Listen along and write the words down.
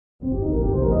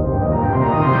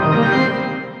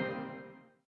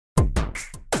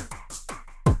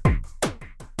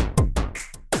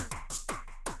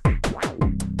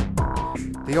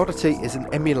The Oddity is an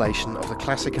emulation of the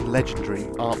classic and legendary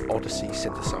ARP Odyssey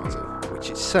synthesizer, which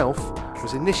itself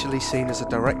was initially seen as a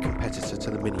direct competitor to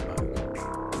the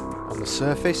Minimoog. On the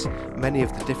surface, many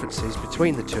of the differences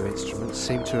between the two instruments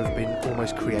seem to have been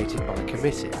almost created by a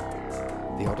committee.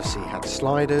 The Odyssey had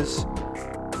sliders,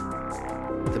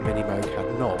 the Minimoog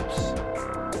had knobs.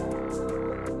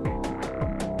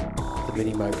 The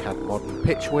Minimoog had modern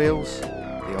pitch wheels,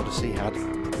 the Odyssey had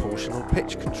proportional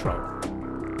pitch control.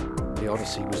 The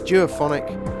Odyssey was duophonic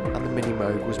and the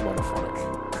Minimoog was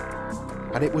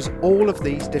monophonic. And it was all of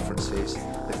these differences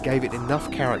that gave it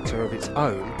enough character of its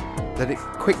own that it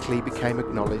quickly became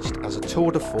acknowledged as a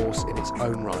tour de force in its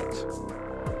own right.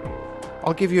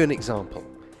 I'll give you an example.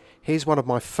 Here's one of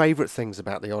my favourite things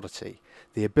about the Oddity,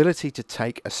 the ability to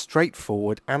take a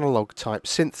straightforward analog type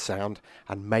synth sound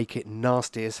and make it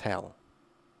nasty as hell.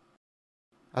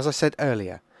 As I said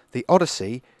earlier, the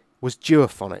Odyssey was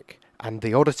duophonic, and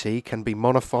the Oddity can be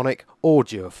monophonic or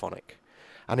duophonic.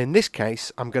 And in this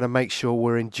case, I'm going to make sure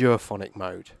we're in duophonic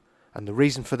mode, and the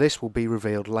reason for this will be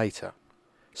revealed later.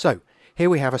 So, here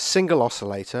we have a single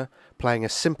oscillator playing a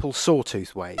simple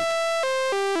sawtooth wave.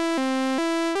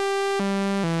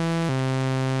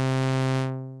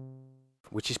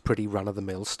 Which is pretty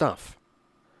run-of-the-mill stuff.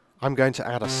 I'm going to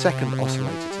add a second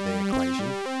oscillator to the equation,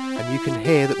 and you can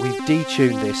hear that we've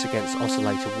detuned this against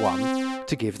oscillator 1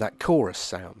 to give that chorus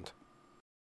sound.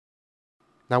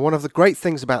 Now, one of the great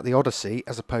things about the Odyssey,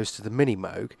 as opposed to the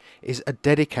Minimoog, is a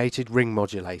dedicated ring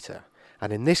modulator,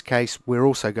 and in this case we're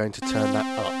also going to turn that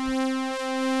up.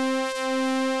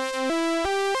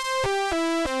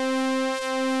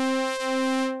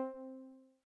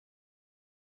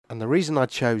 And the reason I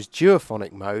chose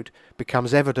duophonic mode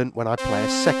becomes evident when I play a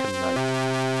second note.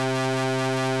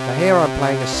 Now here I'm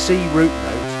playing a C root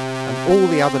note, and all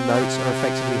the other notes are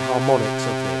effectively harmonics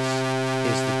of this.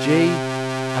 Here's the G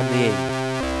and the E.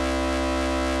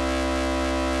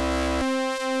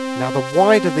 Now the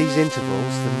wider these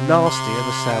intervals, the nastier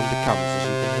the sound becomes, as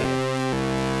you can hear.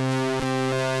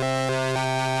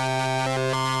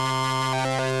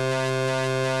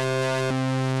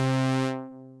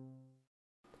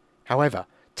 However,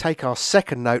 take our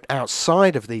second note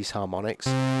outside of these harmonics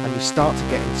and you start to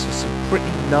get into some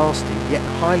pretty nasty yet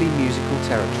highly musical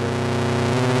territory.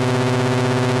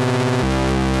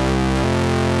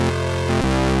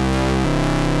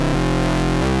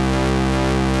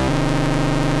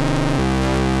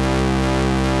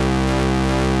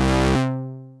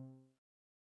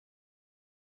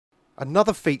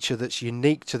 Another feature that's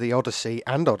unique to the Odyssey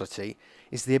and Oddity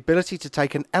is the ability to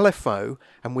take an LFO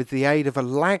and with the aid of a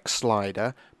lag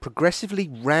slider progressively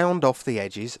round off the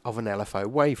edges of an LFO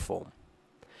waveform.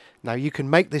 Now you can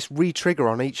make this re-trigger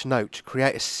on each note to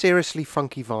create a seriously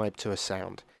funky vibe to a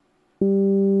sound.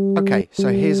 Okay, so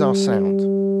here's our sound.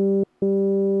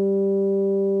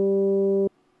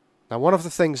 Now one of the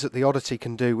things that the Oddity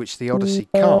can do which the Odyssey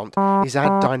can't is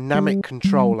add dynamic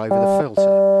control over the filter,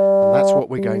 and that's what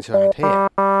we're going to add here.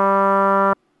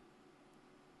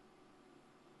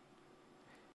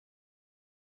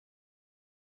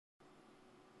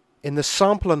 In the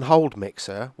sample and hold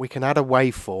mixer, we can add a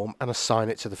waveform and assign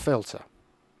it to the filter.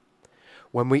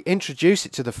 When we introduce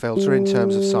it to the filter in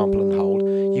terms of sample and hold,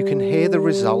 you can hear the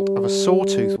result of a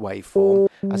sawtooth waveform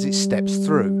as it steps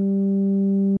through.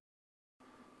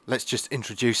 Let's just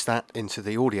introduce that into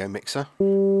the audio mixer.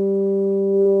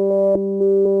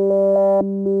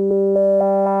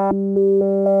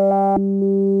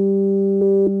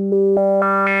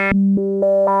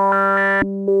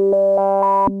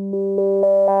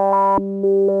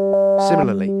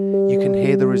 Similarly, you can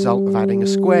hear the result of adding a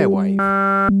square wave.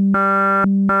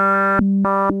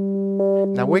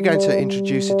 Now we're going to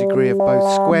introduce a degree of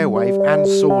both square wave and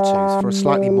sawtooth for a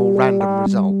slightly more random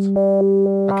result.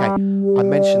 Okay, I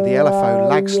mentioned the LFO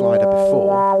lag slider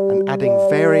before, and adding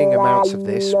varying amounts of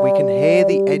this, we can hear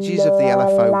the edges of the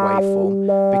LFO waveform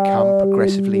become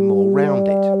progressively more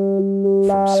rounded,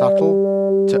 from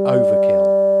subtle to overkill.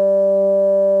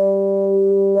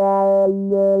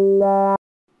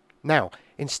 Now,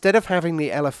 instead of having the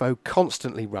LFO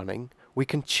constantly running, we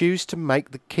can choose to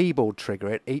make the keyboard trigger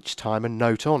it each time a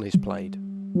note on is played.